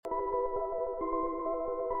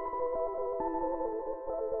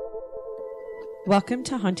Welcome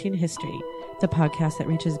to Haunting History, the podcast that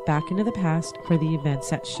reaches back into the past for the events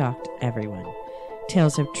that shocked everyone.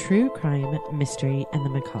 Tales of true crime, mystery, and the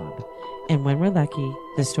macabre. And when we're lucky,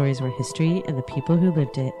 the stories where history and the people who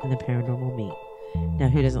lived it and the paranormal meet. Now,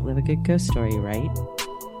 who doesn't live a good ghost story, right?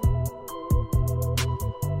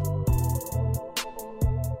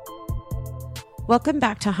 Welcome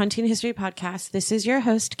back to Haunting History Podcast. This is your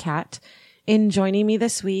host, Kat. And joining me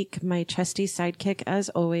this week, my trusty sidekick as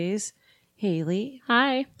always, Haley.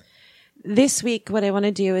 Hi. This week, what I want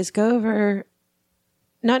to do is go over,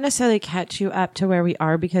 not necessarily catch you up to where we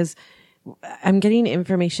are, because I'm getting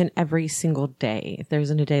information every single day. There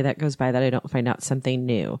isn't a day that goes by that I don't find out something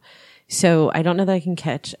new. So I don't know that I can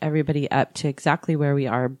catch everybody up to exactly where we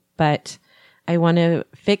are, but I want to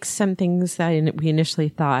fix some things that we initially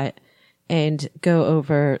thought and go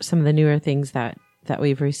over some of the newer things that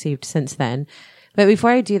we've received since then. But before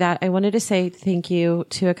I do that, I wanted to say thank you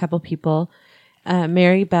to a couple people.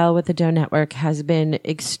 Mary Bell with the Doe Network has been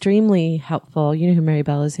extremely helpful. You know who Mary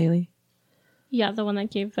Bell is, Haley? Yeah, the one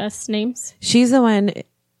that gave us names. She's the one.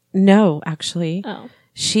 No, actually. Oh.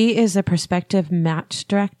 She is a prospective match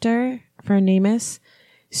director for NamUs.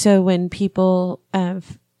 So when people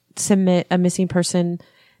submit a missing person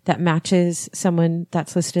that matches someone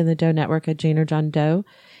that's listed in the Doe Network, a Jane or John Doe,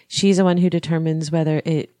 she's the one who determines whether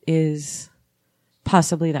it is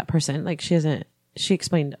possibly that person. Like she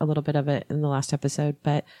explained a little bit of it in the last episode,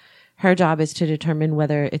 but her job is to determine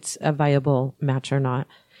whether it's a viable match or not.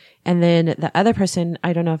 And then the other person,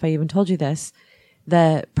 I don't know if I even told you this,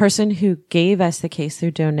 the person who gave us the case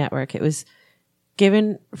through Doe Network, it was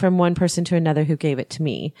given from one person to another who gave it to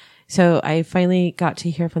me. So I finally got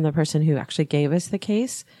to hear from the person who actually gave us the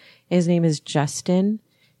case. His name is Justin,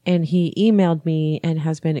 and he emailed me and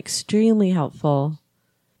has been extremely helpful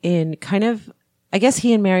in kind of, I guess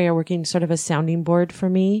he and Mary are working sort of a sounding board for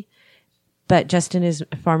me, but Justin is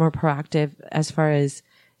far more proactive as far as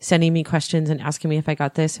sending me questions and asking me if I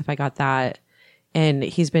got this, if I got that. And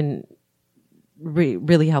he's been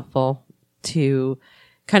really helpful to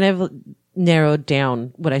kind of narrow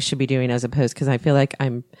down what I should be doing as opposed, because I feel like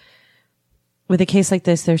with a case like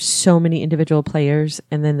this, there's so many individual players,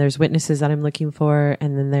 and then there's witnesses that I'm looking for,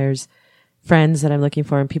 and then there's friends that I'm looking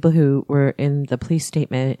for, and people who were in the police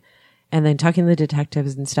statement, and then talking to the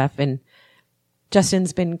detectives and stuff. And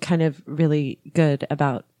Justin's been kind of really good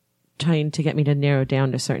about trying to get me to narrow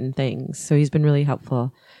down to certain things. So he's been really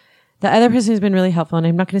helpful. The other person who's been really helpful, and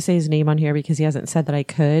I'm not going to say his name on here because he hasn't said that I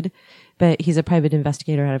could, but he's a private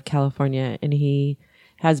investigator out of California, and he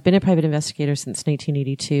has been a private investigator since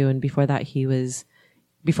 1982. And before that he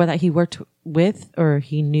worked with, or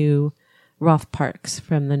he knew Rolf Parks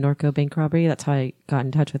from the Norco bank robbery. That's how I got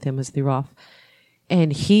in touch with him, was through Rolf.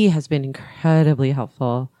 And he has been incredibly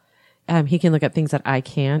helpful. He can look up things that I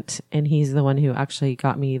can't. And he's the one who actually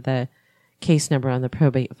got me the case number on the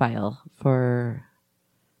probate file for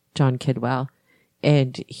John Kidwell.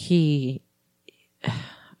 And I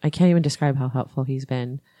can't even describe how helpful he's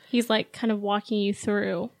been. He's like kind of walking you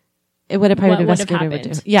through what a private investigator would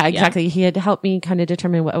do. Yeah, exactly. Yeah. He had helped me kind of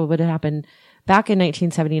determine what would have happened back in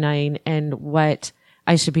 1979 and what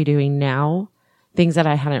I should be doing now. Things that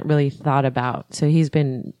I hadn't really thought about. So he's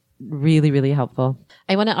been really, really helpful.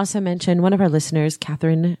 I want to also mention one of our listeners,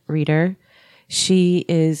 Catherine Reeder. She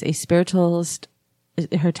is a spiritualist.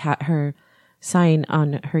 Her sign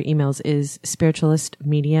on her emails is spiritualist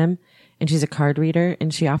medium, and she's a card reader,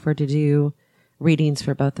 and she offered to do readings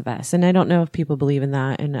for both of us. And I don't know if people believe in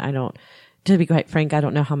that. And to be quite frank, I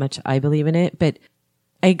don't know how much I believe in it, but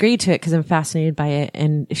I agreed to it because I'm fascinated by it.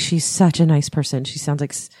 And she's such a nice person. She sounds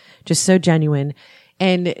like just so genuine.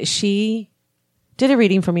 And she did a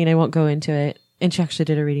reading for me, and I won't go into it. And she actually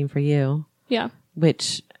did a reading for you. Yeah.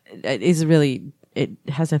 Which is really, it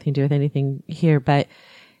has nothing to do with anything here, but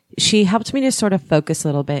she helped me to sort of focus a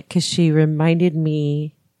little bit, because she reminded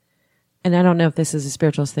me, and I don't know if this is a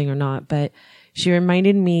spiritualist thing or not, but she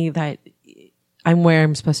reminded me that I'm where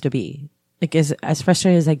I'm supposed to be. Like as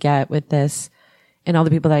frustrated as I get with this and all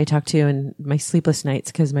the people that I talk to and my sleepless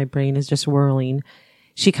nights, because my brain is just whirling,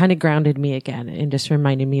 she kind of grounded me again and just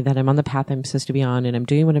reminded me that I'm on the path I'm supposed to be on, and I'm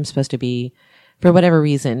doing what I'm supposed to be for whatever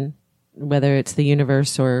reason, whether it's the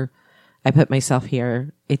universe or I put myself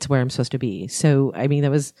here, it's where I'm supposed to be. So, I mean,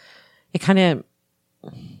 it kind of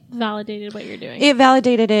validated what you're doing. It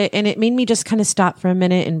validated it, and it made me just kind of stop for a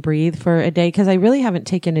minute and breathe for a day, because I really haven't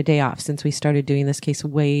taken a day off since we started doing this case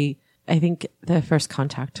I think the first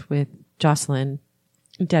contact with Jocelyn,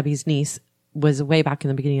 Debbie's niece, was way back in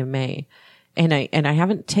the beginning of May. And I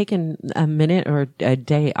haven't taken a minute or a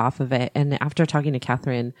day off of it. And after talking to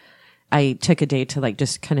Catherine, I took a day to like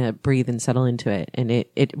just kind of breathe and settle into it. And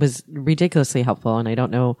it was ridiculously helpful. And I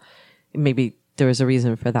don't know, maybe there was a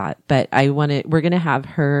reason for that, but we're going to have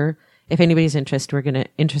her, if anybody's interested,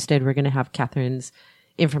 we're going to have Catherine's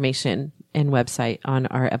information and website on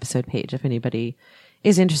our episode page. If anybody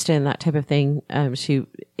is interested in that type of thing,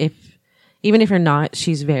 even if you're not,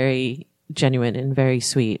 she's very genuine and very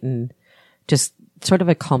sweet and just sort of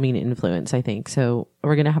a calming influence, I think. So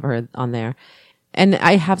we're going to have her on there. And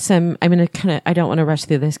I have I'm going to I don't want to rush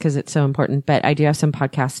through this because it's so important, but I do have some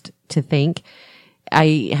podcasts to thank.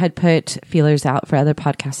 I had put feelers out for other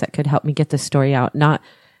podcasts that could help me get this story out, not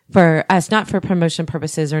for us, not for promotion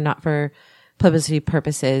purposes or not for publicity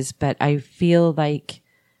purposes, but I feel like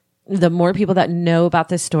the more people that know about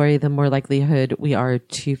this story, the more likelihood we are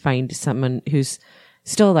to find someone who's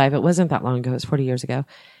still alive. It wasn't that long ago. It was 40 years ago,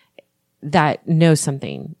 that knows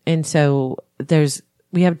something. And so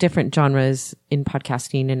we have different genres in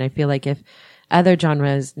podcasting. And I feel like if other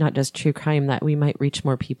genres, not just true crime, that we might reach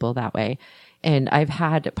more people that way. And I've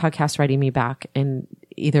had podcasts writing me back and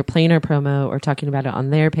either playing our promo or talking about it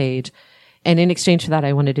on their page. And in exchange for that,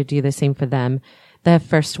 I wanted to do the same for them. The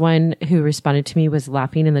first one who responded to me was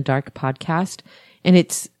Laughing in the Dark podcast. And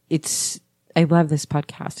I love this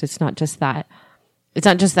podcast. It's not just that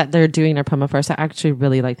they're doing our promo for us. I actually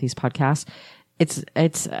really like these podcasts.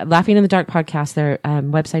 It's Laughing in the Dark podcast. Their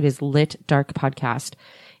website is Lit Dark Podcast.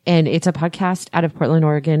 And it's a podcast out of Portland,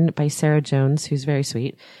 Oregon by Sarah Jones, who's very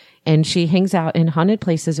sweet. And she hangs out in haunted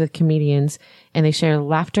places with comedians and they share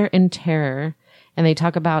laughter and terror. And they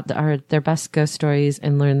talk about their best ghost stories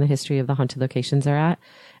and learn the history of the haunted locations they're at.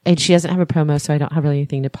 And she doesn't have a promo, so I don't have really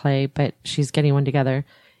anything to play, but she's getting one together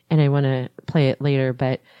and I want to play it later.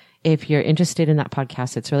 But if you're interested in that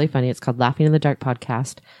podcast, it's really funny. It's called Laughing in the Dark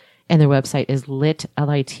Podcast and their website is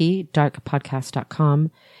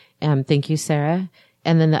darkpodcast.com. Thank you, Sarah.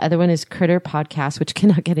 And then the other one is Critter Podcast, which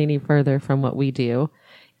cannot get any further from what we do.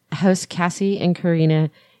 Hosts Cassie and Karina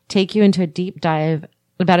take you into a deep dive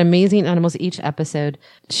about amazing animals each episode,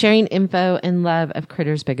 sharing info and love of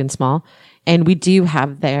critters big and small. And we do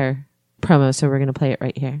have their promo, so we're going to play it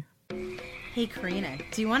right here. Hey Karina,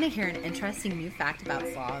 do you want to hear an interesting new fact about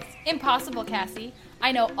sloths? Impossible, Cassie.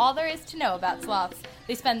 I know all there is to know about sloths.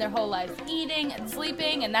 They spend their whole lives eating and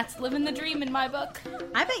sleeping, and that's living the dream in my book.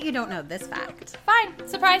 I bet you don't know this fact. Fine,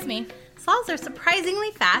 surprise me. Sloths are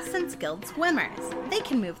surprisingly fast and skilled swimmers. They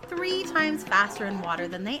can move 3 times faster in water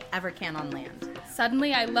than they ever can on land.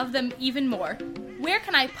 Suddenly, I love them even more. Where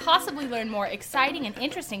can I possibly learn more exciting and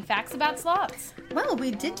interesting facts about sloths? Well,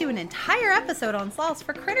 we did do an entire episode on sloths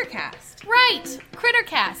for Crittercast. Right!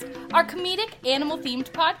 Crittercast, our comedic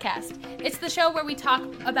animal-themed podcast. It's the show where we talk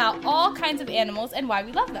about all kinds of animals and why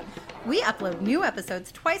we love them. We upload new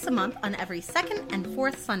episodes twice a month on every second and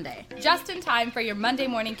fourth Sunday. Just in time for your Monday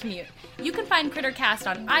morning commute. You can find Crittercast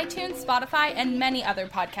on iTunes, Spotify, and many other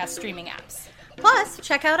podcast streaming apps. Plus,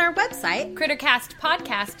 check out our website,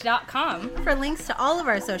 crittercastpodcast.com, for links to all of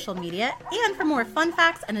our social media and for more fun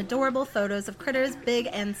facts and adorable photos of critters big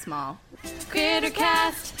and small.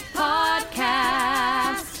 Crittercast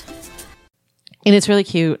Podcast. And it's really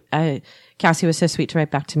cute. Cassie was so sweet to write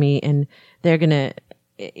back to me, and their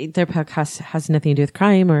podcast has nothing to do with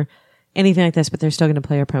crime or anything like this, but they're still going to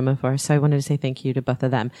play our promo for us. So I wanted to say thank you to both of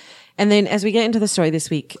them. And then as we get into the story this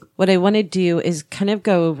week, what I want to do is kind of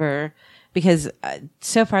go over, because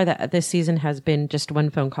so far this season has been just one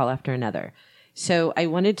phone call after another. So I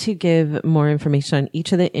wanted to give more information on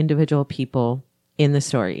each of the individual people in the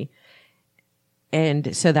story.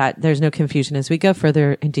 And so that there's no confusion as we go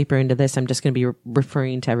further and deeper into this, I'm just going to be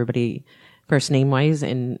referring to everybody first name wise.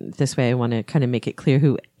 And this way I want to kind of make it clear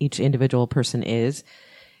who each individual person is.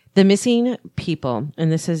 The missing people,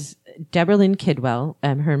 and this is Debra Lynn Kidwell.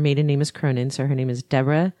 Her maiden name is Cronin. So her name is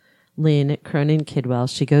Debra Lynn Cronin Kidwell.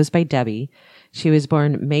 She goes by Debbie. She was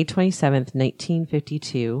born May 27th,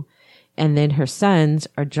 1952. And then her sons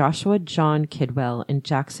are Joshua John Kidwell and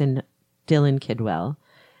Jackson Dylan Kidwell.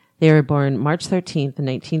 They were born March 13th,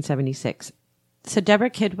 1976. So Deborah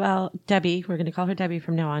Kidwell, Debbie, we're going to call her Debbie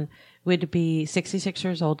from now on, would be 66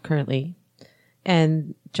 years old currently.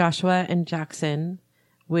 And Joshua and Jackson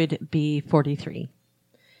would be 43.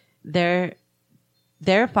 Their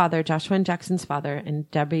father, Joshua and Jackson's father, and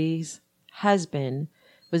Debbie's husband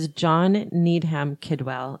was John Needham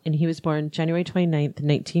Kidwell, and he was born January 29th,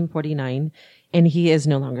 1949, and he is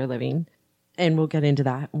no longer living. And we'll get into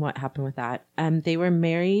that and what happened with that. They were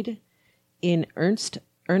married in Ernest,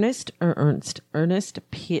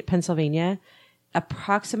 Pennsylvania,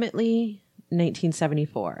 approximately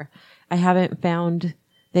 1974. I haven't found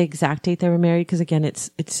the exact date they were married because, again,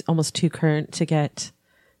 it's almost too current to get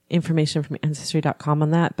information from Ancestry.com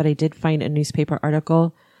on that, but I did find a newspaper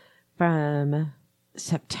article from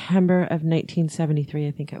September of 1973,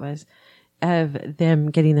 I think it was, of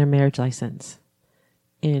them getting their marriage license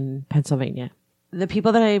in Pennsylvania. The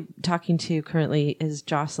people that I'm talking to currently is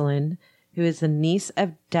Jocelyn, who is the niece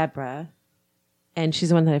of Debra, and she's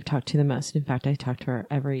the one that I've talked to the most. In fact, I talk to her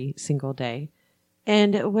every single day.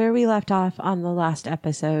 And where we left off on the last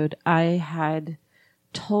episode, I had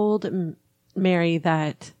told Mary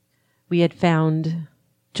that we had found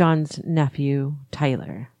John's nephew,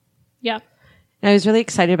 Tyler. Yeah. And I was really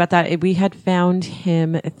excited about that. We had found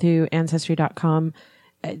him through Ancestry.com.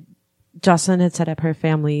 Jocelyn had set up her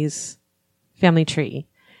family tree,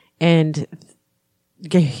 and she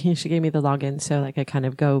gave me the login. So like I kind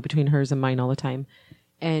of go between hers and mine all the time.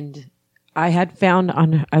 And I had found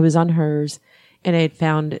I was on hers, and I had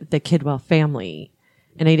found the Kidwell family,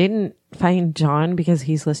 and I didn't find John because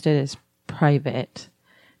he's listed as private,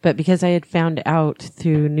 but because I had found out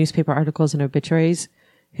through newspaper articles and obituaries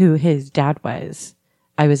who his dad was,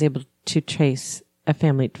 I was able to trace a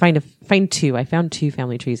family, find two. I found two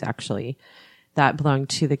family trees actually that belonged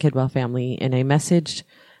to the Kidwell family, and I messaged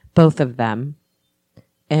both of them.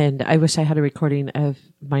 And I wish I had a recording of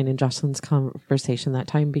mine and Jocelyn's conversation that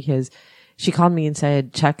time, because she called me and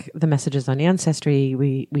said, check the messages on Ancestry.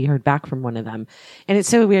 We heard back from one of them. And it's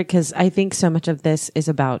so weird because I think so much of this is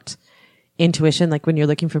about intuition. Like when you're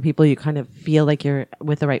looking for people, you kind of feel like you're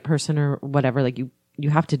with the right person or whatever. Like you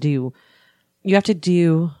have to do your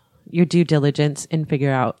due diligence and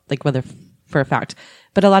figure out like whether for a fact,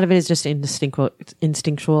 but a lot of it is just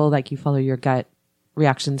instinctual, like you follow your gut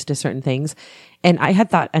reactions to certain things. And I had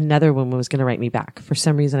thought another woman was going to write me back. For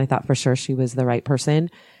some reason, I thought for sure she was the right person,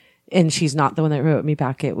 and she's not the one that wrote me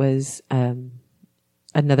back. It was,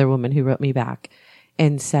 another woman who wrote me back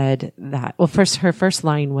and said that, well, her first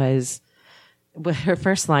line was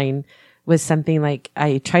something like,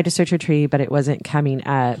 I tried to search your tree, but it wasn't coming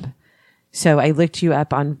up. So I looked you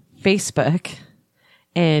up on Facebook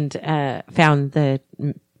and found the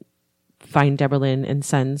Find Debra Lynn and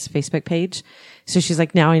Sons Facebook page. So she's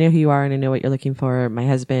like, now I know who you are and I know what you're looking for. My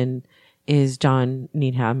husband is John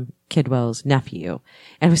Needham, Kidwell's nephew.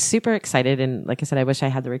 And I was super excited. And like I said, I wish I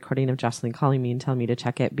had the recording of Jocelyn calling me and telling me to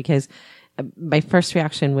check it, because my first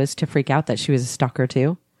reaction was to freak out that she was a stalker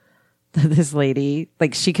too. This lady,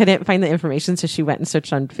 like she couldn't find the information, so she went and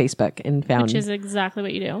searched on Facebook and found. Which is exactly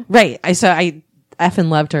what you do. Right. I effing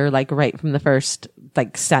loved her, like right from the first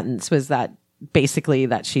like sentence was that basically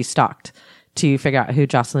that she stalked to figure out who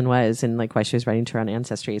Jocelyn was and like why she was writing to her on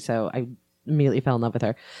Ancestry. So I immediately fell in love with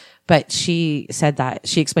her. But she said that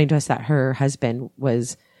she explained to us that her husband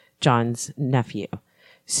was John's nephew.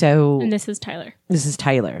 So. And this is Tyler. This is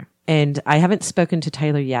Tyler. And I haven't spoken to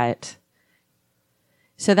Tyler yet.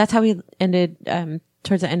 So that's how we ended,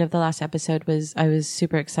 towards the end of the last episode. I was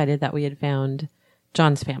super excited that we had found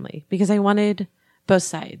John's family, because I wanted both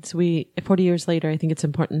sides. 40 years later, I think it's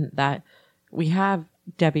important that we have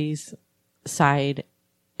Debbie's side,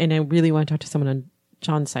 and I really want to talk to someone on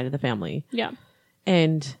John's side of the family. Yeah.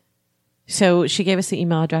 And so she gave us the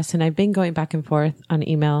email address, and I've been going back and forth on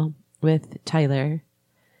email with Tyler,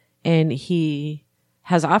 and he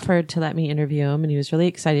has offered to let me interview him, and he was really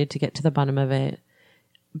excited to get to the bottom of it.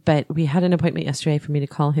 But we had an appointment yesterday for me to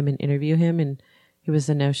call him and interview him, and it was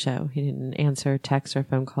a no-show. He didn't answer texts or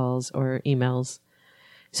phone calls or emails.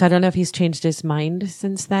 So I don't know if he's changed his mind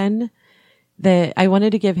since then. I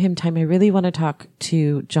wanted to give him time. I really want to talk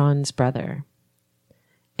to John's brother.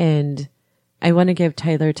 And I want to give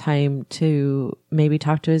Tyler time to maybe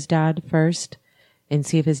talk to his dad first and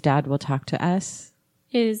see if his dad will talk to us.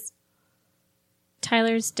 Is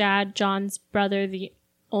Tyler's dad, John's brother, the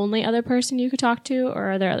only other person you could talk to,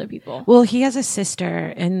 or are there other people? Well, he has a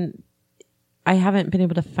sister, and I haven't been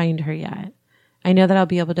able to find her yet. I know that I'll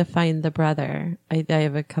be able to find the brother. I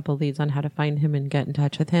have a couple leads on how to find him and get in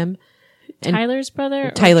touch with him. And Tyler's brother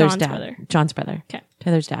or Tyler's John's dad. brother? John's brother. Okay.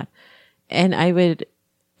 Tyler's dad. And I would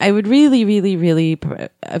really, really, really,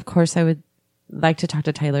 of course, I would like to talk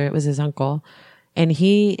to Tyler. It was his uncle. And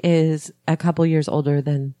he is a couple years older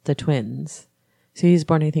than the twins. So he was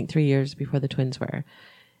born, I think, 3 years before the twins were.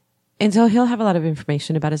 And so he'll have a lot of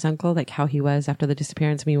information about his uncle, like how he was after the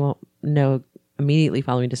disappearance. I mean, we won't know immediately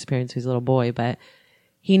following disappearance who's a little boy, but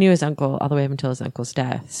he knew his uncle all the way up until his uncle's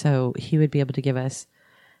death. So he would be able to give us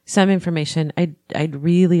some information. I'd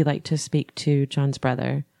really like to speak to John's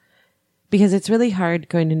brother, because it's really hard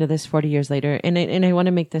going into this 40 years later. And I want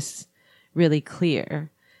to make this really clear.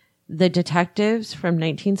 The detectives from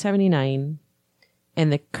 1979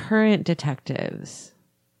 and the current detectives,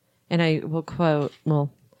 and I will quote,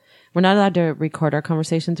 well, we're not allowed to record our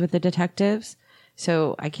conversations with the detectives,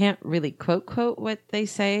 So I can't really quote what they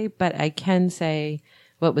say, but I can say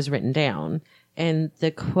what was written down. And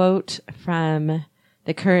the quote from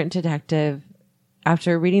the current detective,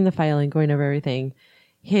 after reading the file and going over everything,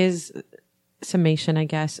 his summation, I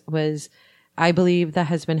guess, was, I believe the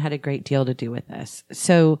husband had a great deal to do with this.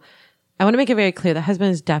 So I want to make it very clear the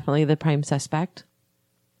husband is definitely the prime suspect.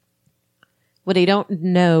 What I don't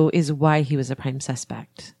know is why he was a prime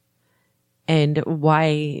suspect and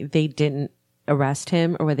why they didn't arrest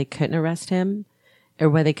him, or why they couldn't arrest him, or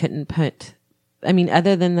why they couldn't put, I mean,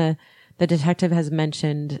 other than the detective has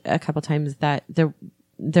mentioned a couple times that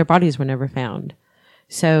their bodies were never found.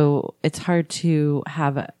 So it's hard to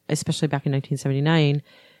have, especially back in 1979,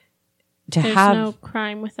 There's no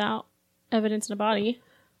crime without evidence in a body.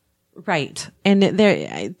 Right. And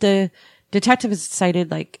the detective has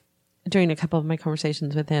cited, like, during a couple of my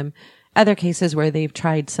conversations with him, other cases where they've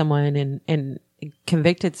tried someone and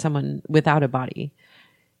convicted someone without a body.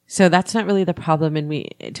 So that's not really the problem. And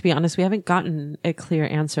to be honest, we haven't gotten a clear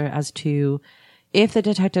answer as to if the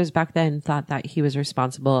detectives back then thought that he was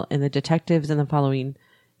responsible, and the detectives in the following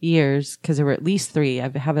years, because there were at least three, I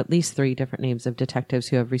have at least 3 different names of detectives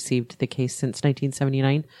who have received the case since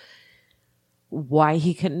 1979, why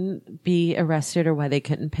he couldn't be arrested or why they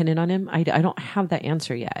couldn't pin it on him. I don't have that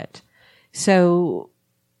answer yet. So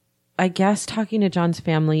I guess talking to John's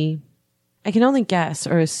family, I can only guess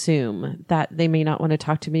or assume that they may not want to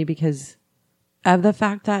talk to me because of the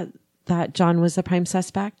fact that John was the prime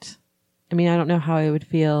suspect. I mean, I don't know how I would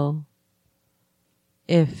feel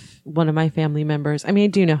if one of my family members, I mean, I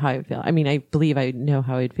do know how I would feel. I mean, I believe I know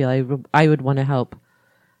how I'd feel. I would want to help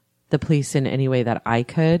the police in any way that I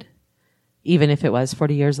could, even if it was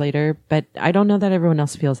 40 years later. But I don't know that everyone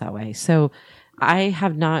else feels that way. So I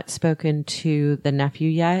have not spoken to the nephew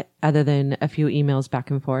yet, other than a few emails back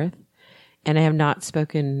and forth. And I have not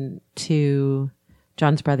spoken to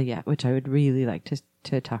John's brother yet, which I would really like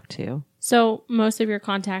to talk to. So most of your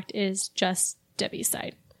contact is just Debbie's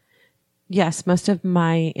side. Yes, most of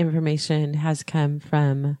my information has come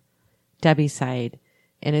from Debbie's side.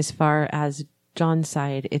 And as far as John's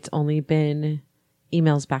side, it's only been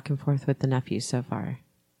emails back and forth with the nephew so far.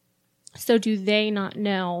 So do they not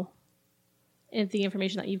know if the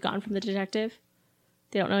information that you've gotten from the detective?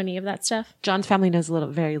 They don't know any of that stuff? John's family knows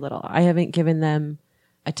very little. I haven't given them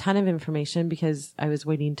a ton of information because I was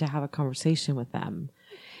waiting to have a conversation with them.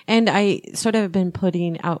 And I sort of have been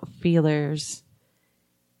putting out feelers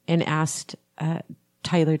and asked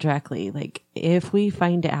Tyler directly, like, if we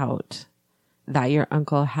find out that your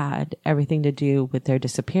uncle had everything to do with their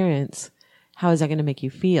disappearance, how is that going to make you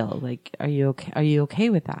feel? Like, are you okay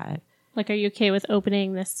with that? Like, are you okay with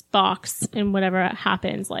opening this box and whatever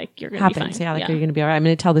happens, like, you're going to be fine? Yeah, like, you're going to be all right. I'm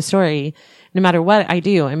going to tell the story. No matter what I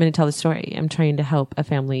do, I'm going to tell the story. I'm trying to help a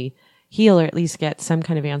family heal, or at least get some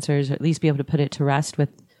kind of answers, or at least be able to put it to rest with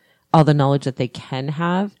all the knowledge that they can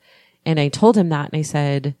have. And I told him that, and I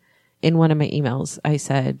said, in one of my emails, I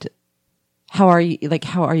said, are you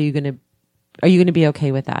going to be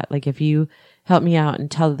okay with that? Like, if you help me out and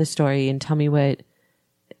tell the story and tell me what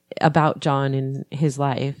about John and his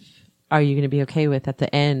life, are you going to be okay with, at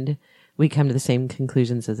the end, we come to the same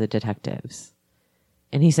conclusions as the detectives?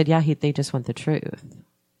 And he said, yeah, they just want the truth,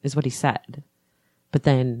 is what he said. But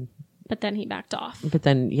then he backed off. But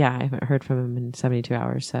then, yeah, I haven't heard from him in 72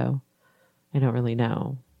 hours. So I don't really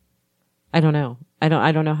know. I don't know. I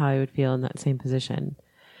don't know how I would feel in that same position,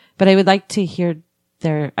 but I would like to hear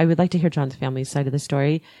John's family's side of the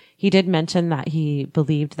story. He did mention that he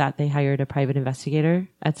believed that they hired a private investigator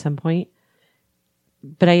at some point,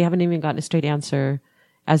 but I haven't even gotten a straight answer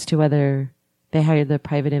as to whether they hired the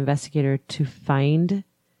private investigator to find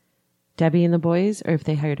Debbie and the boys, or if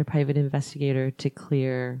they hired a private investigator to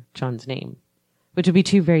clear John's name, which would be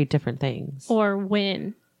 2 very different things. Or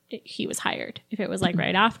when he was hired. If it was like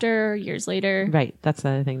right after, years later. Right. That's the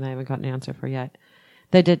other thing that I haven't gotten an answer for yet.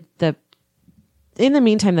 In the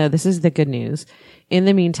meantime, though, this is the good news. In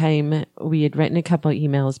the meantime, we had written a couple of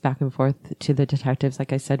emails back and forth to the detectives.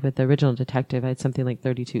 Like I said, with the original detective, I had something like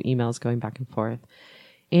 32 emails going back and forth.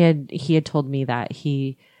 And he had told me that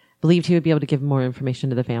he believed he would be able to give more information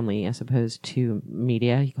to the family as opposed to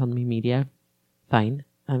media. He called me media. Fine.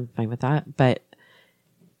 I'm fine with that. But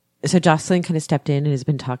so Jocelyn kind of stepped in and has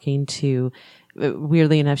been talking to,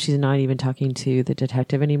 weirdly enough, she's not even talking to the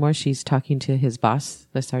detective anymore. She's talking to his boss,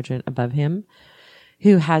 the sergeant above him,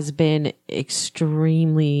 who has been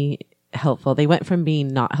extremely helpful. They went from being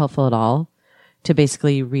not helpful at all to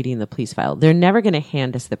basically reading the police file. They're never going to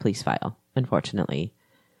hand us the police file, unfortunately,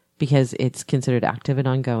 because it's considered active and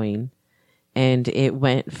ongoing. And it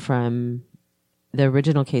went from, the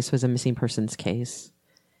original case was a missing persons case.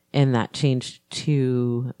 and that changed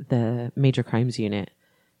to the major crimes unit,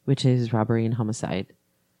 which is robbery and homicide.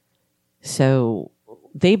 So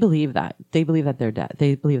they believe that. They believe that they're dead.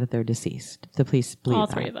 They believe that they're deceased. The police believe All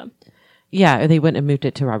that. three of them. Yeah, or they wouldn't have moved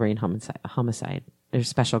it to robbery and homicide. There's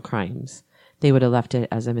special crimes. They would have left it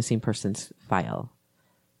as a missing persons file.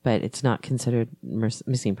 But it's not considered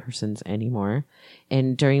missing persons anymore.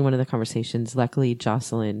 And during one of the conversations, luckily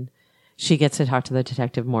Jocelyn, she gets to talk to the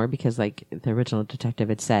detective more because, like the original detective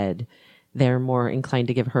had said, they're more inclined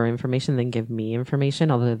to give her information than give me information,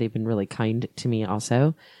 although they've been really kind to me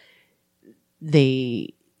also.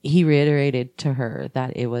 He reiterated to her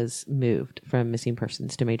that it was moved from missing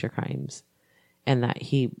persons to major crimes. And that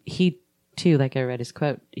he too, like I read his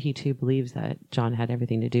quote, he too believes that John had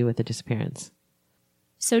everything to do with the disappearance.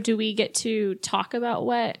 So do we get to talk about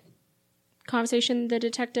what conversation the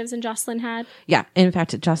detectives and Jocelyn had? Yeah. In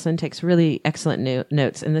fact, Jocelyn takes really excellent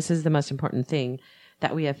notes. And this is the most important thing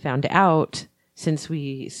that we have found out since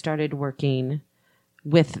we started working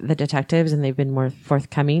with the detectives, and they've been more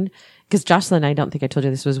forthcoming. Because Jocelyn, I don't think I told you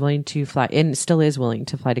this, was willing to fly, and still is willing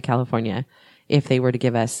to fly to California if they were to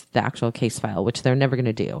give us the actual case file, which they're never going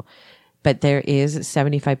to do. But there is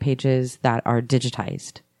 75 pages that are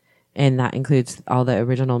digitized. And that includes all the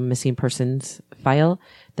original missing persons file,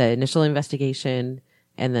 the initial investigation,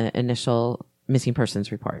 and the initial missing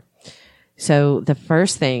persons report. So the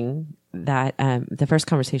first thing that, the first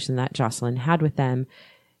conversation that Jocelyn had with them,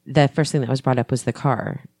 the first thing that was brought up was the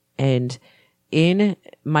car. And in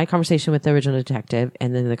my conversation with the original detective,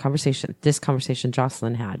 and then this conversation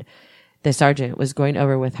Jocelyn had, the sergeant was going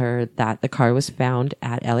over with her that the car was found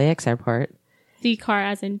at LAX airport. The car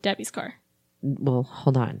as in Debbie's car. Well,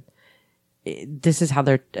 hold on. This is how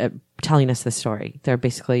they're telling us the story. They're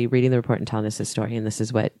basically reading the report and telling us the story. And this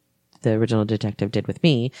is what the original detective did with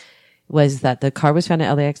me, was that the car was found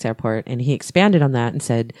at LAX airport, and he expanded on that and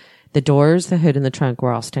said the doors, the hood, and the trunk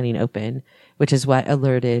were all standing open, which is what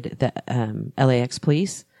alerted the LAX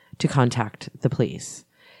police to contact the police.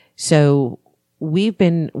 So we've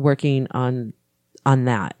been working on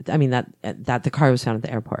that. I mean, that the car was found at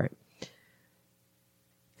the airport.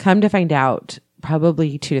 Come to find out,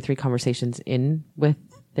 probably 2 to 3 conversations in with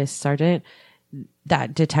this sergeant,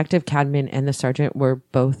 that Detective Cadman and the sergeant were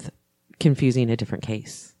both confusing a different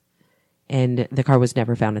case. And the car was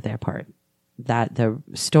never found at the airport. That the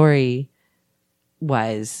story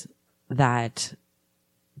was that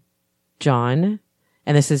John,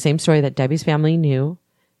 and this is the same story that Debbie's family knew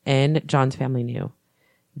and John's family knew,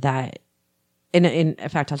 that in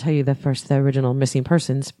fact, I'll tell you the original missing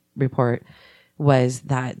persons report was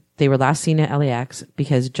that they were last seen at LAX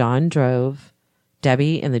because John drove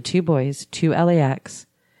Debbie and the 2 boys to LAX,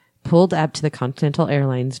 pulled up to the Continental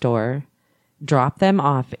Airlines door, dropped them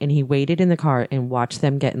off, and he waited in the car and watched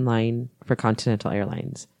them get in line for Continental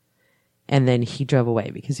Airlines. And then he drove away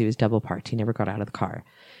because he was double parked. He never got out of the car.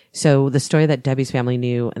 So the story that Debbie's family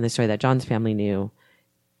knew and the story that John's family knew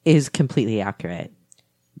is completely accurate.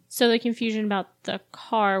 So the confusion about the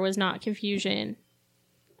car was not confusion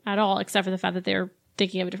at all, except for the fact that they were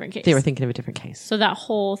thinking of a different case. They were thinking of a different case. So that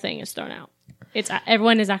whole thing is thrown out.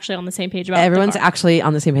 Everyone is actually on the same page about Everyone's the car. actually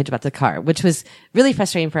on the same page about the car, which was really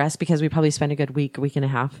frustrating for us because we probably spent a good week and a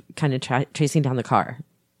half kind of tracing down the car,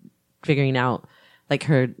 figuring out like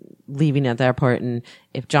her leaving at the airport, and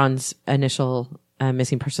if John's initial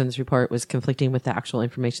missing persons report was conflicting with the actual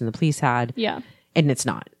information the police had. Yeah. And it's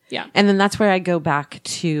not. Yeah. And then that's where I go back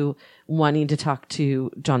to wanting to talk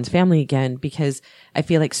to John's family again, because I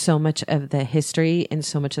feel like so much of the history and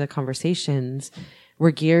so much of the conversations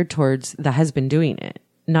were geared towards the husband doing it,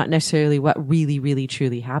 not necessarily what really, really,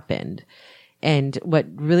 truly happened. And what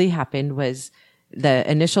really happened was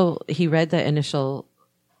he read the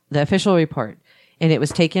official report, and it was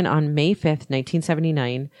taken on May 5th,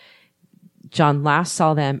 1979. John last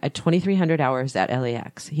saw them at 2300 hours at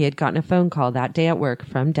LAX. He had gotten a phone call that day at work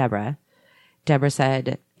from Debra. Debra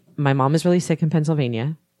said, "My mom is really sick in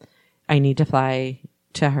Pennsylvania. I need to fly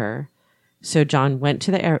to her." So John went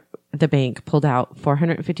to the bank, pulled out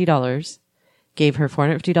 $450, gave her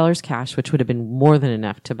 $450 cash, which would have been more than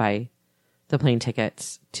enough to buy the plane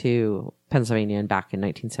tickets to Pennsylvania and back in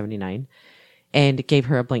 1979, and gave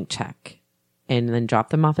her a blank check, and then dropped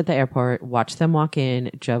them off at the airport, watched them walk in,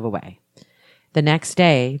 drove away. The next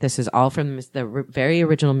day, this is all from the very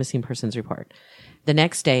original missing persons report. The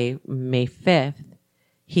next day, May 5th,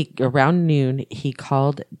 around noon, he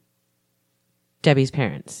called Debbie's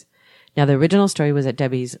parents. Now, the original story was that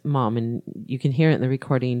Debbie's mom, and you can hear it in the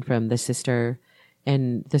recording from the sister,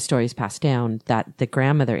 and the stories passed down, that the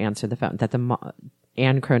grandmother answered the phone, that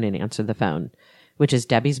Ann Cronin answered the phone, which is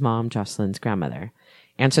Debbie's mom, Jocelyn's grandmother.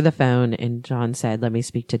 answered the phone, and John said, "Let me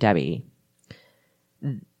speak to Debbie."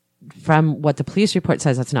 From what the police report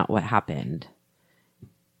says, that's not what happened.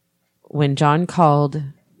 When John called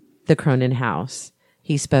the Cronin house,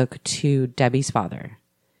 he spoke to Debbie's father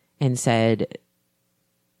and said,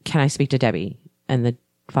 "Can I speak to Debbie?" And the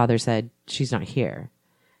father said, "She's not here."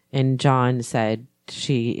 And John said,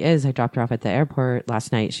 "She is. I dropped her off at the airport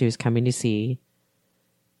last night. She was coming to see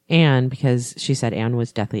Anne because she said Anne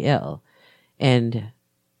was deathly ill." And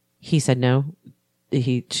he said, "No,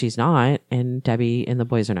 she's not. And Debbie and the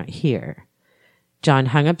boys are not here." John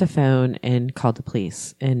hung up the phone and called the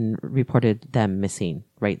police and reported them missing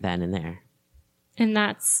right then and there. And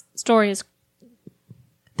that story is...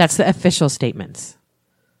 That's the official statements.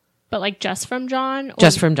 But like just from John? Or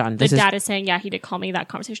just from John. The dad is saying, yeah, he did call me. That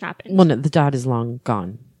conversation happened. Well, no, the dad is long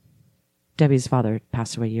gone. Debbie's father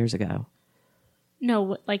passed away years ago.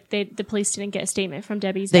 No, like the police didn't get a statement from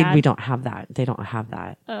Debbie's dad? We don't have that. They don't have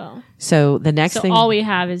that. Oh. So the next thing... all we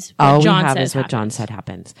have is what John said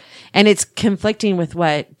happens. And it's conflicting with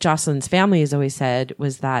what Jocelyn's family has always said,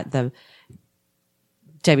 was that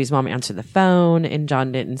Debbie's mom answered the phone and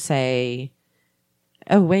John didn't say,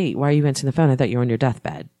 "Oh, wait, why are you answering the phone? I thought you were on your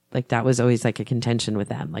deathbed." Like that was always like a contention with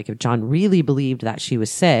them. Like if John really believed that she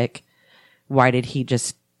was sick, why did he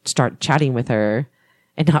just start chatting with her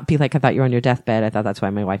and not be like, "I thought you were on your deathbed. I thought that's why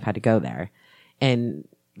my wife had to go there." And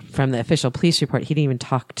from the official police report, he didn't even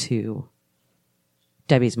talk to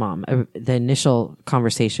Debbie's mom. The initial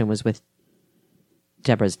conversation was with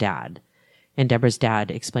Debra's dad. And Debra's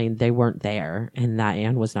dad explained they weren't there and that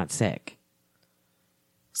Anne was not sick.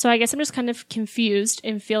 So I guess I'm just kind of confused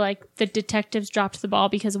and feel like the detectives dropped the ball,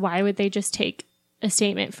 because why would they just take a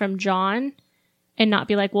statement from John and not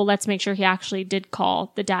be like, well, let's make sure he actually did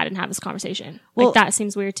call the dad and have this conversation? Well, like that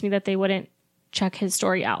seems weird to me that they wouldn't check his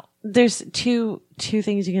story out. There's two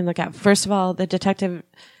things you can look at. First of all, the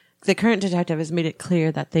current detective has made it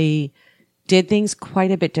clear that they did things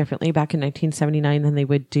quite a bit differently back in 1979 than they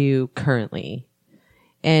would do currently.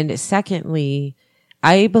 And secondly,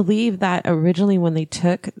 I believe that originally when they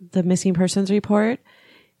took the missing persons report,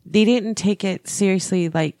 they didn't take it seriously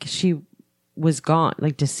like she was gone,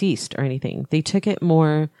 like deceased or anything. They took it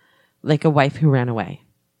more like a wife who ran away.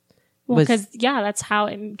 Well, because, that's how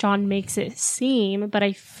John makes it seem. But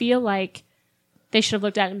I feel like they should have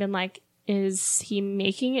looked at it and been like, is he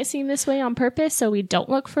making it seem this way on purpose so we don't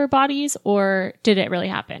look for bodies, or did it really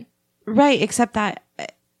happen? Right, except that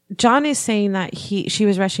John is saying that she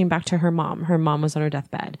was rushing back to her mom. Her mom was on her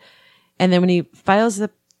deathbed. And then when he files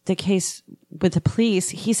the case with the police,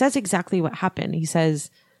 he says exactly what happened. He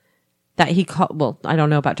says that he called, well, I don't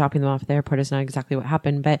know about dropping them off at the airport. It's not exactly what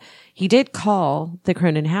happened, but he did call the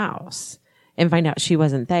Cronin house and find out she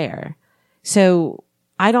wasn't there. So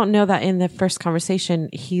I don't know that in the first conversation,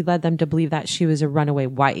 he led them to believe that she was a runaway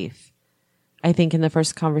wife. I think in the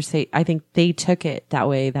first conversation, I think they took it that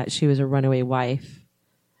way, that she was a runaway wife.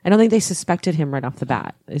 I don't think they suspected him right off the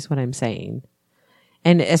bat, is what I'm saying.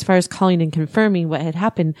 And as far as calling and confirming what had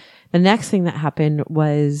happened, the next thing that happened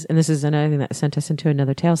was, and this is another thing that sent us into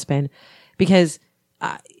another tailspin, because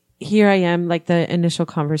here I am, like the initial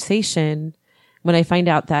conversation, when I find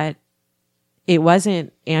out that it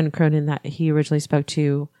wasn't Anne Cronin that he originally spoke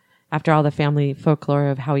to after all the family folklore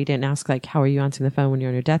of how he didn't ask, like, how are you answering the phone when you're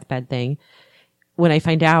on your deathbed thing. When I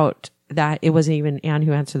find out that it wasn't even Anne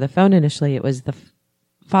who answered the phone initially, it was the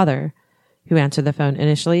father who answered the phone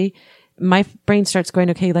initially, my brain starts going,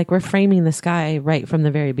 okay, like we're framing this guy right from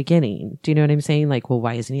the very beginning. Do you know what I'm saying? Like, well,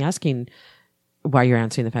 why isn't he asking why you're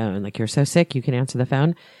answering the phone? Like, you're so sick, you can answer the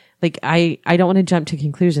phone. Like, I don't want to jump to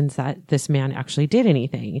conclusions that this man actually did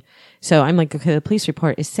anything. So I'm like, okay, the police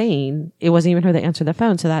report is saying it wasn't even her that answered the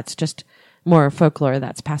phone. So that's just more folklore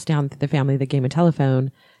that's passed down through the family, the game of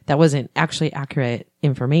telephone. That wasn't actually accurate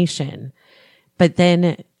information. But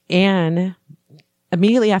then Anne,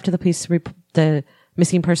 immediately after the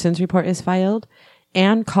missing persons report is filed,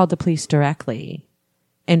 Anne called the police directly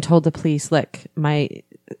and told the police, look, my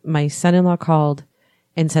son-in-law called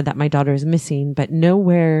and said that my daughter is missing, but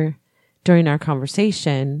nowhere during our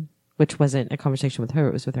conversation, which wasn't a conversation with her,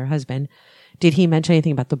 it was with her husband, did he mention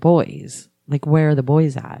anything about the boys? Like, where are the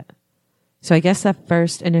boys at? So I guess that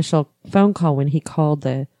first initial phone call when he called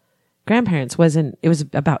the grandparents it was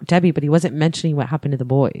about Debbie, but he wasn't mentioning what happened to the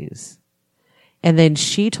boys. And then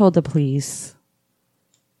she told the police,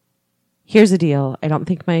 here's the deal. I don't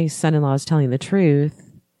think my son-in-law is telling the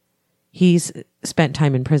truth. He's spent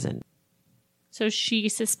time in prison. So she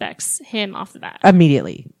suspects him off the bat.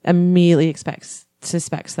 Immediately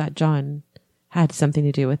suspects that John had something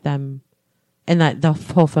to do with them and that the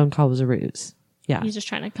whole phone call was a ruse. Yeah. He's just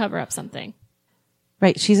trying to cover up something.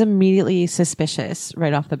 Right. She's immediately suspicious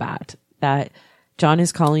right off the bat that John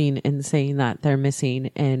is calling and saying that they're missing.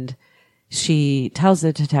 And she tells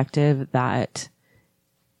the detective that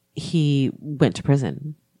he went to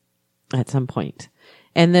prison at some point.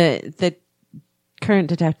 And the current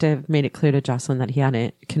detective made it clear to Jocelyn that he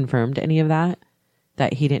hadn't confirmed any of that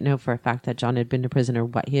he didn't know for a fact that John had been to prison or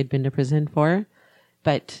what he had been to prison for.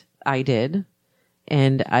 But I did.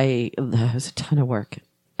 And that was a ton of work.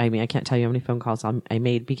 I mean, I can't tell you how many phone calls I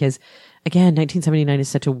made because, again, 1979 is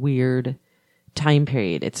such a weird time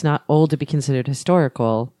period. It's not old to be considered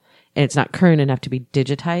historical, and it's not current enough to be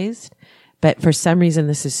digitized. But for some reason,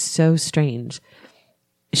 this is so strange.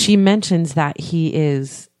 She mentions that he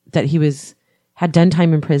had done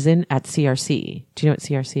time in prison at CRC. Do you know what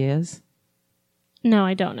CRC is? No,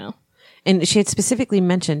 I don't know. And she had specifically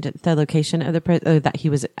mentioned the location of that he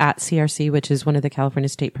was at CRC, which is one of the California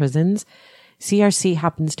state prisons. CRC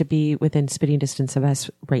happens to be within spitting distance of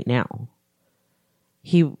us right now.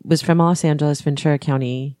 He was from Los Angeles, Ventura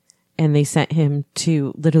County, and they sent him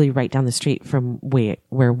to literally right down the street from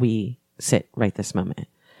where we sit right this moment.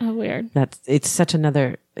 Oh, weird. It's such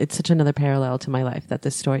another parallel to my life that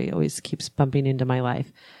this story always keeps bumping into my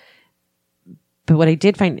life. But what I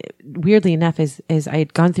did find, weirdly enough, is I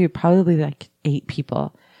had gone through probably like 8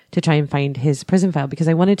 people to try and find his prison file because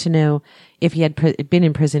I wanted to know if he had been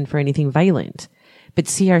in prison for anything violent. But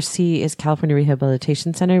CRC is California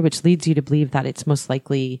Rehabilitation Center, which leads you to believe that it's most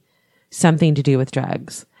likely something to do with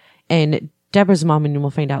drugs. And Debra's mom, and we'll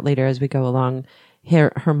find out later as we go along,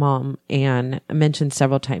 her mom, Anne, mentioned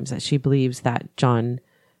several times that she believes that John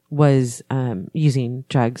was using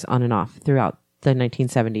drugs on and off throughout the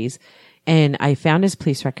 1970s. And I found his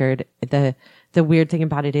police record. The weird thing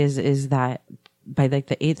about it is that by like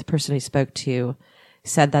the 8th person I spoke to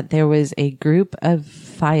said that there was a group of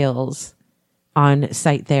files on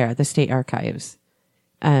site there, the state archives,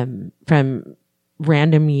 from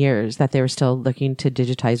random years that they were still looking to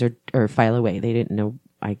digitize or file away. They didn't know,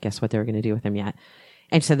 I guess, what they were going to do with them yet.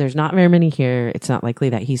 And so there's not very many here. It's not likely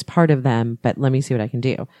that he's part of them, but let me see what I can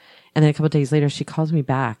do. And then a couple of days later, she calls me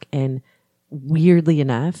back, and weirdly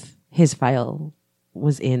enough, his file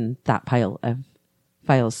was in that pile of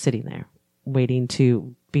files sitting there waiting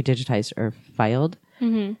to be digitized or filed,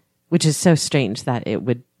 which is so strange that it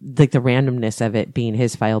would, like the randomness of it being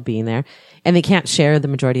his file being there. And they can't share the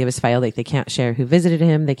majority of his file. Like they can't share who visited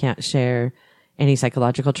him. They can't share any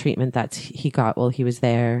psychological treatment that he got while he was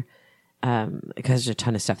there. Because there's a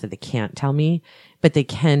ton of stuff that they can't tell me, but they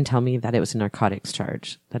can tell me that it was a narcotics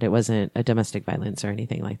charge, that it wasn't a domestic violence or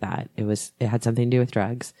anything like that. It had something to do with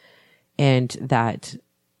drugs. And that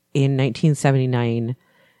in 1979,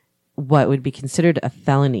 what would be considered a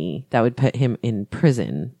felony that would put him in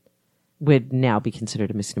prison would now be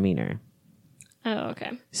considered a misdemeanor. Oh,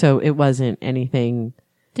 okay. So it wasn't anything.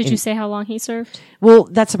 Did you say how long he served? Well,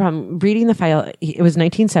 that's the problem. Reading the file, it was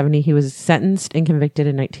 1970. He was sentenced and convicted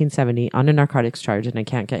in 1970 on a narcotics charge, and I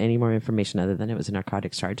can't get any more information other than it was a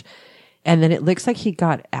narcotics charge. And then it looks like he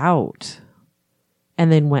got out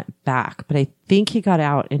and then went back. But I think he got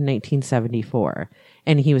out in 1974,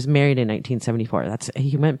 and he was married in 1974.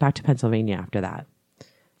 He went back to Pennsylvania after that.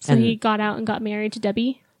 So he got out and got married to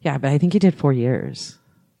Debbie? Yeah, but I think he did 4 years.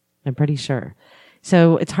 I'm pretty sure.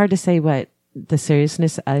 So it's hard to say what the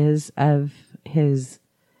seriousness is of his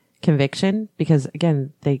conviction because,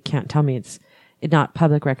 again, they can't tell me. It's not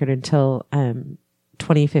public record until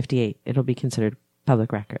 2058. It'll be considered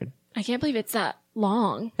public record. I can't believe it's that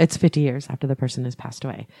long. It's 50 years after the person has passed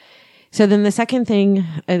away. So then the second thing,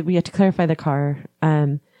 we had to clarify the car,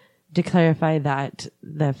 to clarify that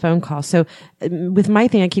the phone call. So with my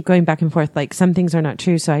thing, I keep going back and forth. Like some things are not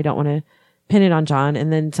true, so I don't want to pin it on John.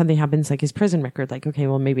 And then something happens like his prison record. Like, okay,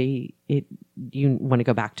 well, maybe you want to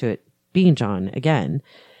go back to it being John again.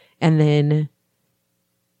 And then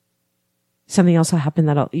something else will happen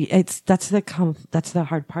that's the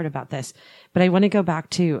hard part about this. But I want to go back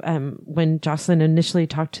to when Jocelyn initially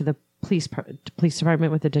talked to the police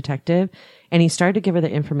department with the detective, and he started to give her the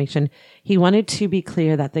information. He wanted to be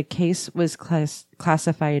clear that the case was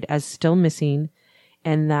classified as still missing,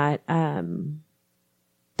 and that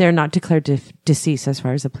they're not declared deceased as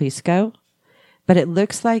far as the police go. But it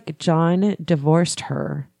looks like John divorced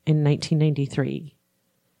her in 1993.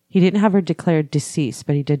 He didn't have her declared deceased,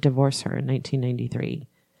 but he did divorce her in 1993.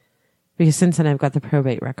 Because since then I've got the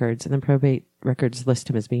probate records, and the probate records list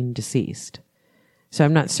him as being deceased. So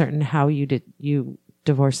I'm not certain how you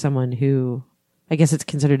divorce someone who, I guess it's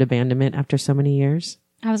considered abandonment after so many years.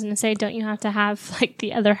 I was going to say, don't you have to have like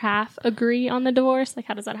the other half agree on the divorce? Like,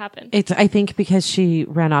 how does that happen? I think because she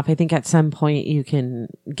ran off, I think at some point you can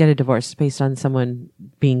get a divorce based on someone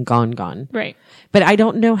being gone. Right. But I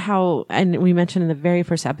don't know how, and we mentioned in the very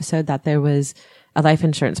first episode that there was a life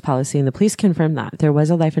insurance policy, and the police confirmed that there was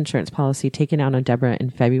a life insurance policy taken out on Debra in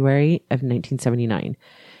February of 1979.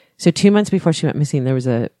 So 2 months before she went missing, there was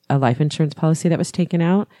a life insurance policy that was taken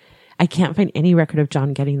out. I can't find any record of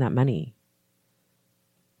John getting that money.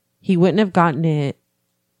 He wouldn't have gotten it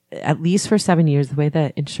at least for 7 years, the way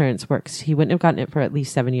that insurance works. He wouldn't have gotten it for at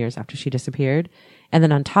least 7 years after she disappeared. And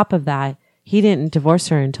then on top of that, he didn't divorce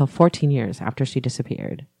her until 14 years after she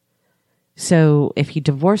disappeared. So if he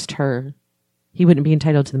divorced her, he wouldn't be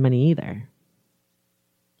entitled to the money either.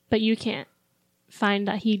 But you can't find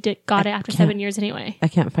that he got it after 7 years anyway. I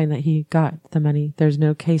can't find that he got the money. There's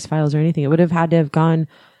no case files or anything. It would have had to have gone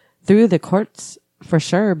through the courts for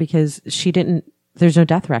sure, because there's no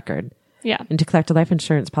death record. Yeah. And to collect a life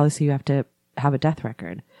insurance policy, you have to have a death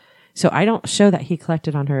record. So I don't show that he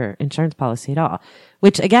collected on her insurance policy at all,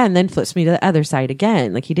 which again, then flips me to the other side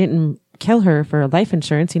again. Like, he didn't kill her for life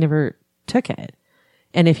insurance. He never took it.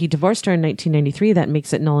 And if he divorced her in 1993, that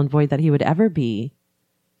makes it null and void that he would ever be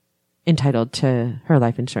entitled to her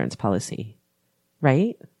life insurance policy.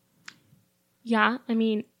 Right? Yeah. I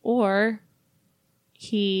mean, or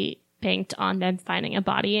he banked on them finding a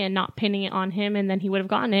body and not pinning it on him, and then he would have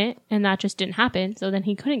gotten it, and that just didn't happen. So then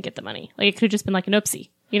he couldn't get the money. Like, it could have just been like an oopsie,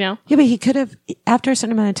 you know? Yeah, but he could have, after a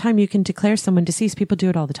certain amount of time, you can declare someone deceased. People do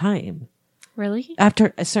it all the time. Really?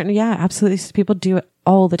 After a certain, yeah, absolutely. People do it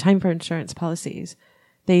all the time for insurance policies.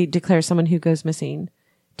 They declare someone who goes missing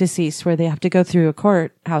deceased, where they have to go through a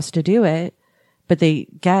courthouse to do it, but they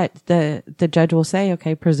get, the judge will say,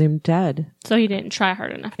 okay, presumed dead. So he didn't try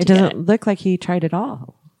hard enough to It doesn't look like he tried at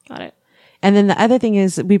all. Got it. And then the other thing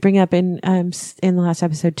is, we bring up in the last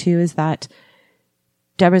episode too, is that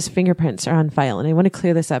Debra's fingerprints are on file. And I want to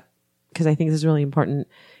clear this up because I think this is really important.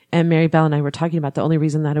 And Mary Bell and I were talking about the only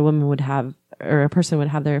reason that a woman would have, or a person would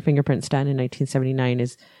have their fingerprints done in 1979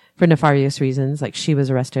 is for nefarious reasons, like she was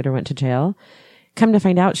arrested or went to jail. Come to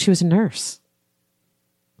find out, she was a nurse.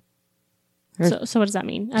 So what does that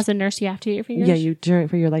mean? As a nurse, you have to get your fingers? Yeah,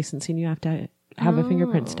 for your licensing, you have to have a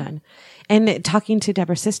fingerprints done. And talking to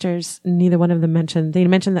Debra's sisters, neither one of them mentioned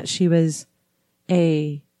that she was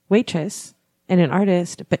a waitress and an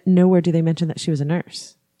artist, but nowhere do they mention that she was a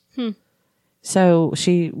nurse. So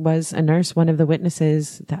she was a nurse. One of the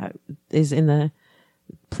witnesses that is in the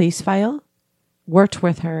police file worked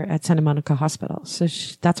with her at Santa Monica Hospital. So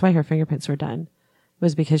that's why her fingerprints were done,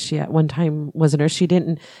 was because she at one time was a nurse. She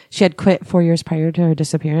had quit 4 years prior to her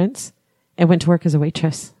disappearance and went to work as a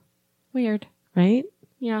waitress. Weird. Right?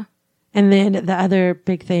 Yeah. And then the other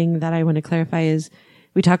big thing that I want to clarify is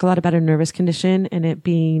we talk a lot about a nervous condition and it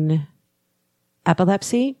being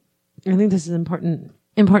epilepsy. I think this is important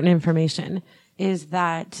information, is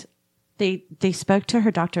that they spoke to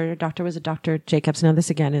her doctor. Her doctor was a Dr. Jacobs. Now this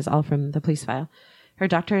again is all from the police file. Her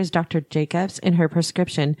doctor is Dr. Jacobs. In her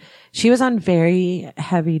prescription, she was on very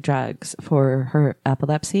heavy drugs for her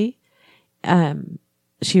epilepsy.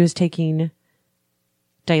 She was taking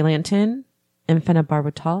Dilantin and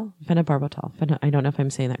phenobarbital. I don't know if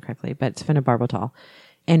I'm saying that correctly, but it's phenobarbital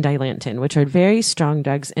and Dilantin, which are very strong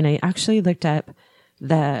drugs. And I actually looked up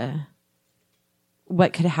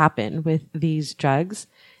what could happen with these drugs,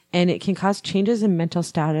 and it can cause changes in mental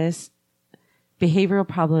status, behavioral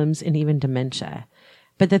problems, and even dementia.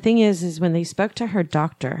 But the thing is when they spoke to her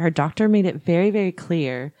doctor made it very, very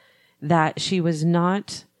clear that she was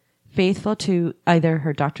not faithful to either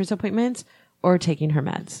her doctor's appointments or taking her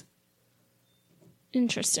meds.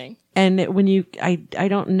 Interesting. And when I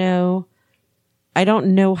don't know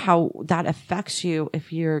how that affects you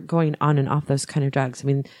if you're going on and off those kind of drugs. I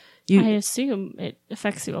mean, I assume it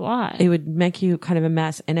affects you a lot. It would make you kind of a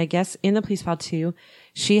mess. And I guess in the police file too,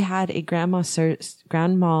 she had a grand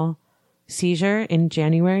mal seizure in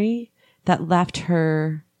January that left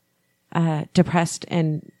her depressed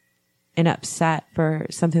and upset for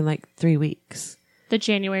something like 3 weeks. The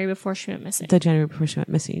January before she went missing.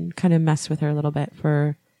 Kind of messed with her a little bit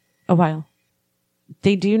for a while.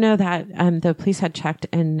 They do know that the police had checked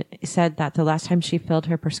and said that the last time she filled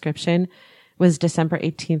her prescription was December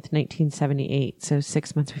 18th, 1978. So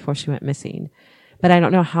 6 months before she went missing. But I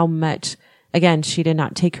don't know how much, again, she did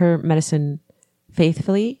not take her medicine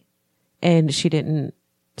faithfully, and she didn't,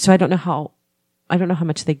 so I don't know how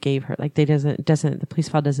much they gave her. Like the police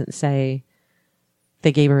file doesn't say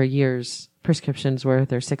they gave her a year's prescription's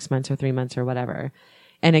worth or 6 months or 3 months or whatever.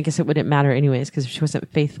 And I guess it wouldn't matter anyways, because if she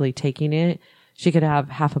wasn't faithfully taking it, she could have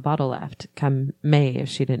half a bottle left come May if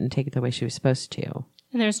she didn't take it the way she was supposed to.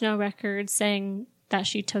 And there's no record saying that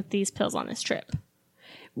she took these pills on this trip.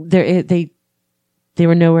 They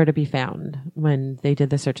were nowhere to be found when they did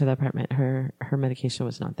the search of the apartment. Her medication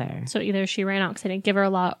was not there. So either she ran out because they didn't give her a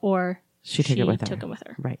lot, or she took it with took them with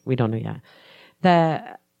her. Right. We don't know yet.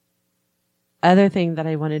 The other thing that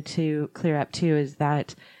I wanted to clear up too is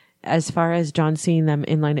that as far as John seeing them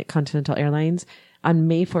in line at Continental Airlines, on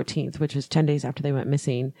May 14th, which was 10 days after they went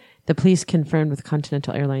missing, the police confirmed with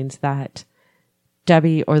Continental Airlines that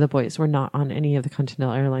Debbie or the boys were not on any of the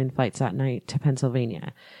Continental Airline flights that night to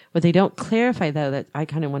Pennsylvania. What they don't clarify, though, that I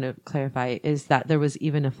kind of want to clarify, is that there was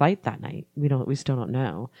even a flight that night. We still don't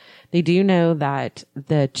know. They do know that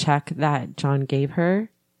the check that John gave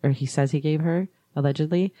her, or he says he gave her,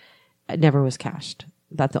 allegedly, never was cashed.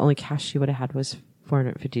 That the only cash she would have had was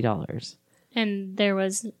 $450. And there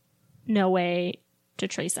was no way to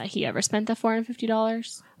trace that he ever spent the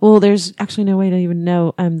 $450. Well, there's actually no way to even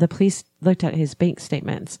know. The police looked at his bank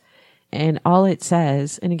statements, and all it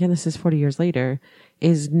says, and again, this is 40 years later,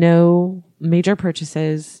 is no major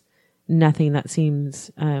purchases, nothing that seems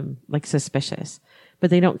like suspicious. But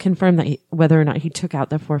they don't confirm that whether or not he took out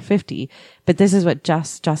the $450. But this is what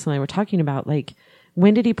Joss and I were talking about. Like,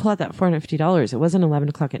 when did he pull out that $450? It wasn't 11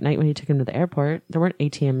 o'clock at night when he took him to the airport. There weren't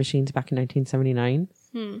ATM machines back in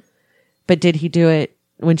 1979. But did he do it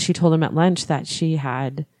when she told him at lunch that she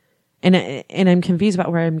had, and I'm confused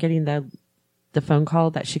about where I'm getting the phone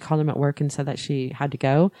call that she called him at work and said that she had to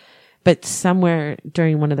go. But somewhere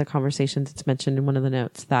during one of the conversations, it's mentioned in one of the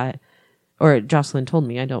notes that, or Jocelyn told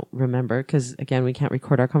me, I don't remember, because again, we can't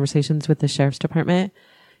record our conversations with the sheriff's department.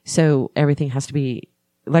 So everything has to be,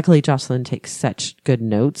 luckily Jocelyn takes such good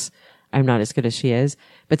notes. I'm not as good as she is,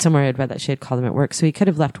 but somewhere I'd read that she had called him at work. So he could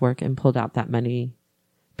have left work and pulled out that money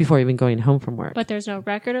before even going home from work. But there's no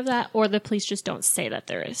record of that, or the police just don't say that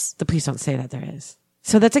there is. The police don't say that there is.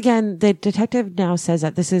 So that's, again, the detective now says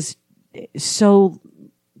that this is so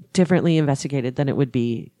differently investigated than it would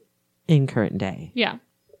be in current day. Yeah.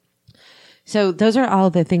 So those are all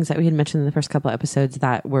the things that we had mentioned in the first couple of episodes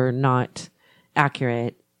that were not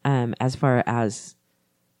accurate, as far as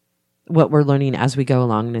what we're learning as we go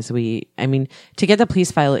along. And to get the police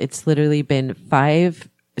file, it's literally been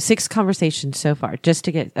 6 conversations so far. Just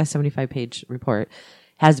to get a 75-page report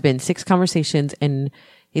has been 6 conversations, and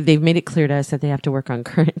they've made it clear to us that they have to work on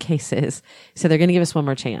current cases. So they're going to give us one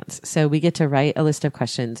more chance. So we get to write a list of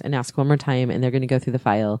questions and ask one more time, and they're going to go through the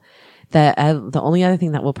file. The only other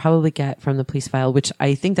thing that we'll probably get from the police file, which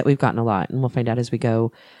I think that we've gotten a lot, and we'll find out as we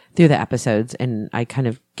go through the episodes, and I kind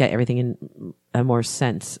of get everything in a more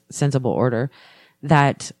sensible order,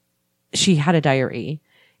 that she had a diary,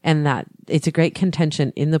 and that it's a great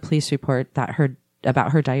contention in the police report about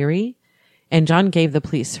her diary. And John gave the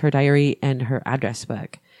police her diary and her address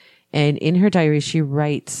book. And in her diary, she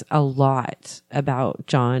writes a lot about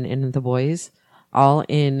John and the boys, all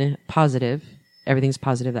in positive. Everything's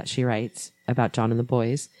positive that she writes about John and the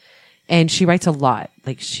boys. And she writes a lot.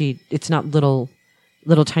 Like it's not little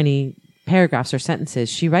tiny paragraphs or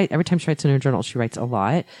sentences. Every time she writes in her journal, she writes a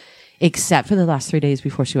lot, except for the last 3 days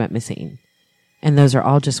before she went missing. And those are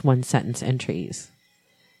all just 1-sentence entries,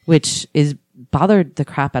 which bothered the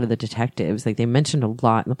crap out of the detectives. Like, they mentioned a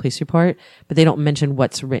lot in the police report, but they don't mention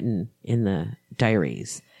what's written in the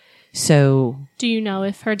diaries. So, do you know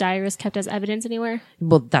if her diary is kept as evidence anywhere?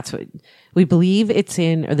 Well, that's what we believe it's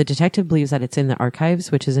in, or the detective believes that it's in the archives,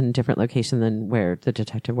 which is in a different location than where the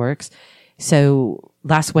detective works. So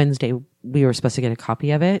last Wednesday, we were supposed to get a copy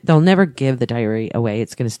of it. They'll never give the diary away.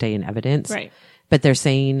 It's going to stay in evidence. Right. But they're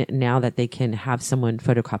saying now that they can have someone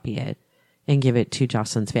photocopy it and give it to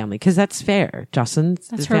Jocelyn's family, because that's fair. That's her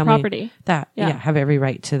family, property. Have every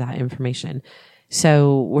right to that information.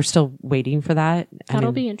 So we're still waiting for that.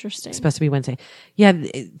 That'll be interesting. It's supposed to be Wednesday. Yeah,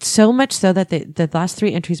 so much so that the last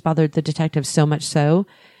 3 entries bothered the detectives so much so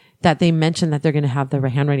that they mentioned that they're going to have the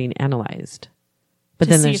handwriting analyzed. But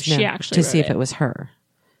then there's to see if it was her,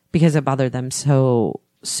 because it bothered them so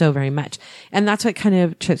very much. And that's what kind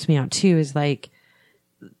of trips me out too, is like,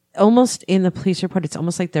 almost in the police report, it's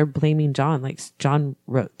almost like they're blaming John. Like, John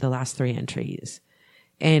wrote the last 3 entries.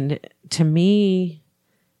 And to me,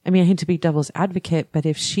 I hate to be devil's advocate, but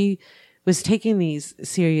if she was taking these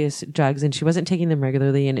serious drugs and she wasn't taking them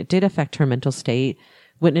regularly, and it did affect her mental state,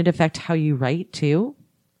 wouldn't it affect how you write too?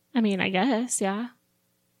 I guess, yeah.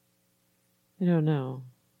 I don't know.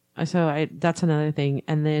 So that's another thing.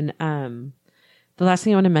 And then, the last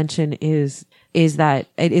thing I want to mention is that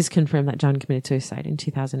it is confirmed that John committed suicide in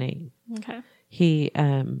 2008. Okay. He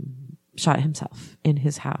shot himself in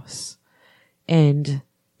his house. And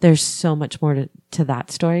there's so much more to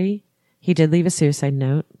that story. He did leave a suicide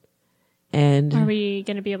note. And are we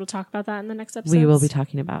going to be able to talk about that in the next episode? We will be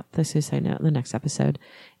talking about the suicide note in the next episode.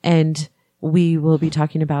 And we will be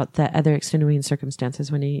talking about the other extenuating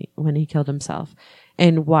circumstances when he killed himself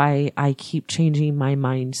and why I keep changing my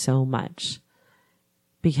mind so much.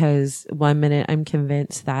 Because one minute I'm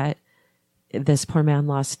convinced that this poor man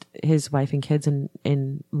lost his wife and kids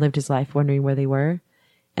and lived his life wondering where they were.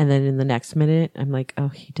 And then in the next minute, I'm like, oh,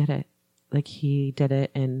 he did it. Like, he did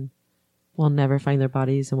it, and we'll never find their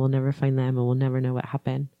bodies, and we'll never find them, and we'll never know what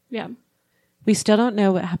happened. Yeah. We still don't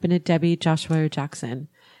know what happened to Debbie, Joshua, or Jackson.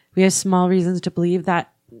 We have small reasons to believe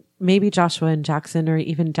that maybe Joshua and Jackson, or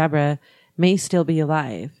even Debra, may still be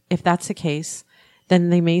alive. If that's the case, then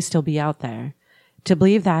they may still be out there. To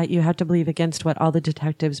believe that, you have to believe against what all the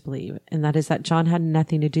detectives believe, and that is that John had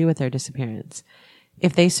nothing to do with their disappearance.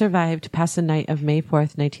 If they survived past the night of May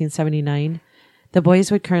 4th, 1979, the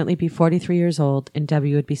boys would currently be 43 years old and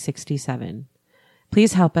Debbie would be 67.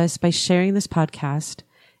 Please help us by sharing this podcast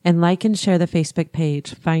and like and share the Facebook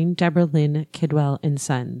page, Find Debra, Lynn, Kidwell, and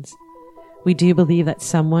Sons. We do believe that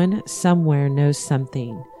someone somewhere knows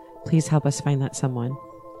something. Please help us find that someone.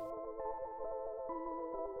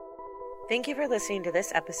 Thank you for listening to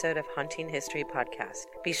this episode of Haunting History Podcast.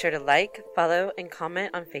 Be sure to like, follow, and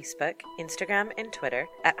comment on Facebook, Instagram, and Twitter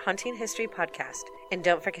at Haunting History Podcast. And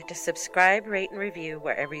don't forget to subscribe, rate, and review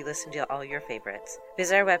wherever you listen to all your favorites.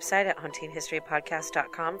 Visit our website at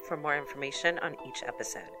hauntinghistorypodcast.com for more information on each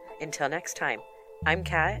episode. Until next time, I'm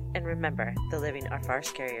Kat, and remember, the living are far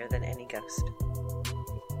scarier than any ghost.